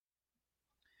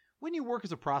When you work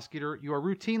as a prosecutor, you are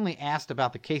routinely asked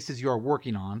about the cases you are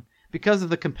working on because of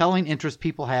the compelling interest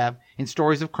people have in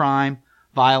stories of crime,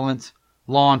 violence,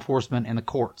 law enforcement, and the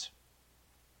courts.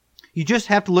 You just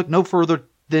have to look no further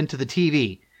than to the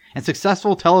TV and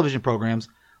successful television programs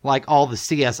like all the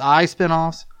CSI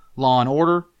spinoffs, Law and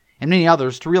Order, and many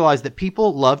others to realize that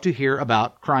people love to hear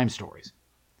about crime stories.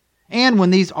 And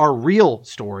when these are real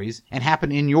stories and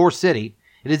happen in your city,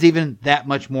 it is even that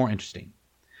much more interesting.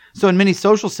 So in many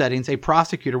social settings, a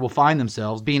prosecutor will find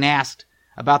themselves being asked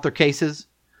about their cases,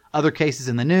 other cases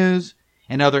in the news,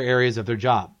 and other areas of their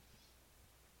job.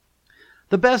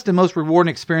 The best and most rewarding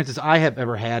experiences I have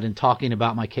ever had in talking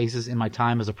about my cases in my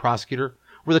time as a prosecutor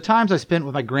were the times I spent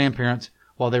with my grandparents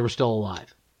while they were still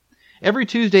alive. Every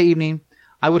Tuesday evening,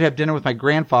 I would have dinner with my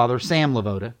grandfather, Sam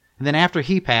LeVota, and then after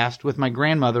he passed, with my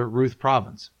grandmother, Ruth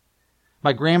Province.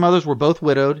 My grandmothers were both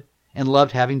widowed and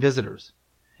loved having visitors.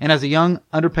 And as a young,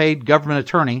 underpaid government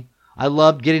attorney, I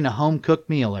loved getting a home-cooked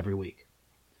meal every week.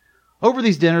 Over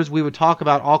these dinners, we would talk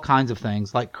about all kinds of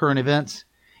things, like current events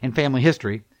and family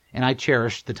history, and I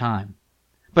cherished the time.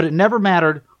 But it never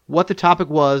mattered what the topic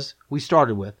was we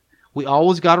started with. We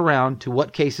always got around to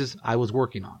what cases I was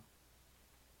working on.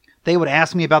 They would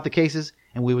ask me about the cases,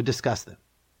 and we would discuss them.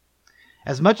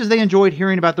 As much as they enjoyed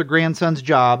hearing about their grandson's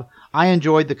job, I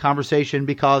enjoyed the conversation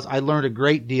because I learned a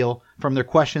great deal from their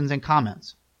questions and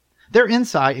comments. Their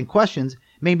insight and questions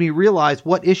made me realize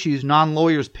what issues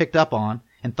non-lawyers picked up on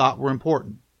and thought were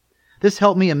important. This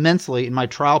helped me immensely in my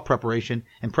trial preparation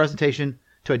and presentation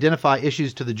to identify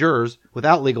issues to the jurors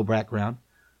without legal background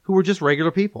who were just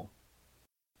regular people.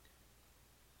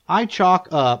 I chalk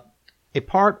up a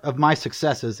part of my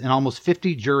successes in almost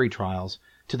 50 jury trials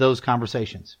to those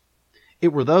conversations.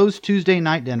 It were those Tuesday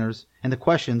night dinners and the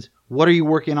questions, "What are you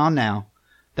working on now?"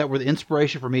 that were the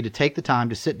inspiration for me to take the time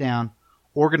to sit down,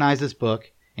 organize this book,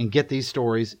 and get these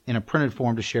stories in a printed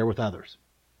form to share with others.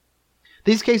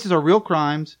 These cases are real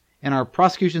crimes and are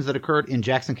prosecutions that occurred in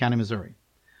Jackson County, Missouri.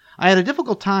 I had a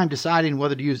difficult time deciding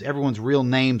whether to use everyone's real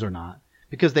names or not,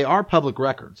 because they are public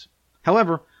records.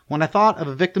 However, when I thought of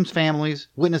the victims' families,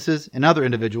 witnesses, and other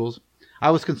individuals,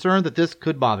 I was concerned that this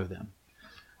could bother them.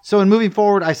 So in moving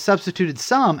forward, I substituted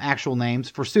some actual names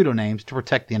for pseudonyms to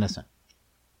protect the innocent.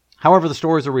 However, the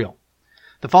stories are real.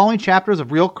 The following chapters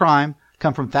of real crime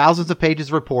come from thousands of pages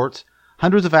of reports,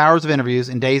 hundreds of hours of interviews,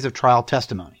 and days of trial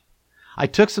testimony. I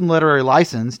took some literary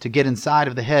license to get inside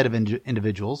of the head of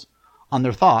individuals on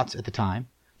their thoughts at the time,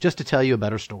 just to tell you a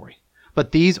better story.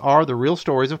 But these are the real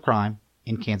stories of crime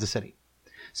in Kansas City.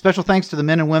 Special thanks to the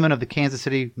men and women of the Kansas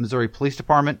City, Missouri Police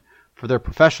Department for their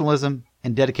professionalism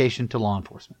and dedication to law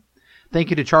enforcement. Thank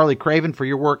you to Charlie Craven for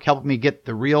your work helping me get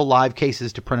the real live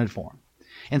cases to printed form.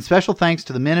 And special thanks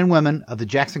to the men and women of the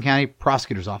Jackson County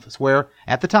Prosecutor's Office, where,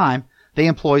 at the time, they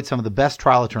employed some of the best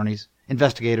trial attorneys,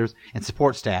 investigators, and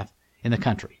support staff in the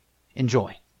country.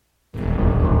 Enjoy.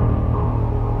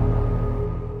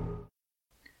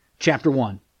 Chapter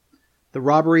 1. The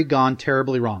Robbery Gone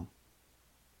Terribly Wrong.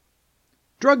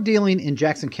 Drug dealing in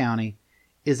Jackson County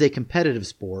is a competitive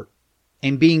sport,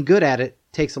 and being good at it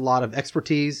takes a lot of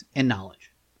expertise and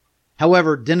knowledge.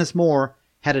 However, Dennis Moore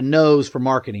had a nose for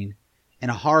marketing and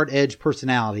a hard-edged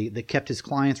personality that kept his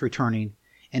clients returning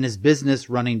and his business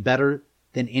running better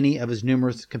than any of his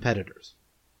numerous competitors.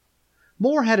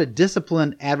 Moore had a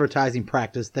disciplined advertising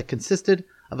practice that consisted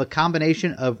of a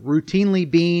combination of routinely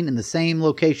being in the same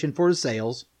location for his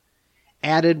sales,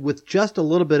 added with just a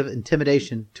little bit of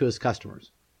intimidation to his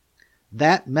customers.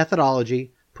 That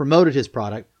methodology promoted his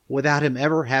product without him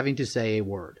ever having to say a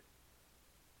word.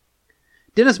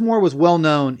 Dennis Moore was well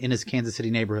known in his Kansas City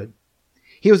neighborhood.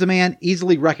 He was a man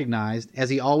easily recognized,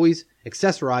 as he always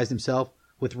accessorized himself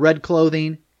with red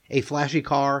clothing, a flashy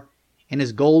car, and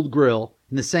his gold grill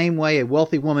in the same way a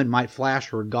wealthy woman might flash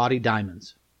her gaudy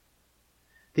diamonds.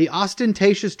 The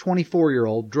ostentatious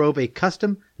 24-year-old drove a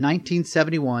custom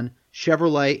 1971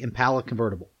 Chevrolet Impala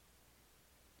convertible.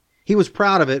 He was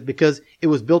proud of it because it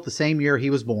was built the same year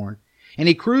he was born, and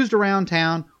he cruised around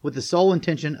town with the sole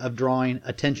intention of drawing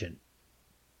attention.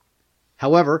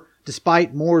 However,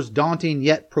 despite Moore's daunting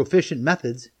yet proficient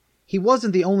methods, he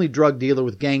wasn't the only drug dealer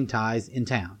with gang ties in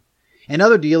town, and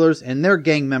other dealers and their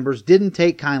gang members didn't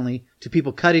take kindly to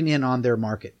people cutting in on their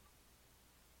market.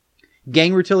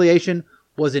 Gang retaliation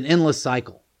was an endless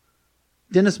cycle.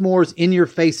 Dennis Moore's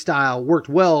in-your-face style worked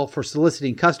well for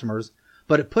soliciting customers,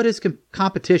 but it put his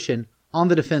competition on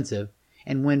the defensive,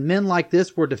 and when men like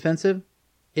this were defensive,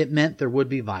 it meant there would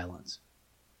be violence.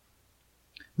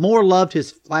 Moore loved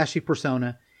his flashy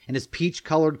persona and his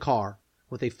peach-colored car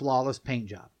with a flawless paint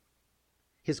job.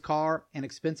 His car and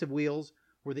expensive wheels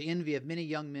were the envy of many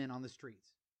young men on the streets.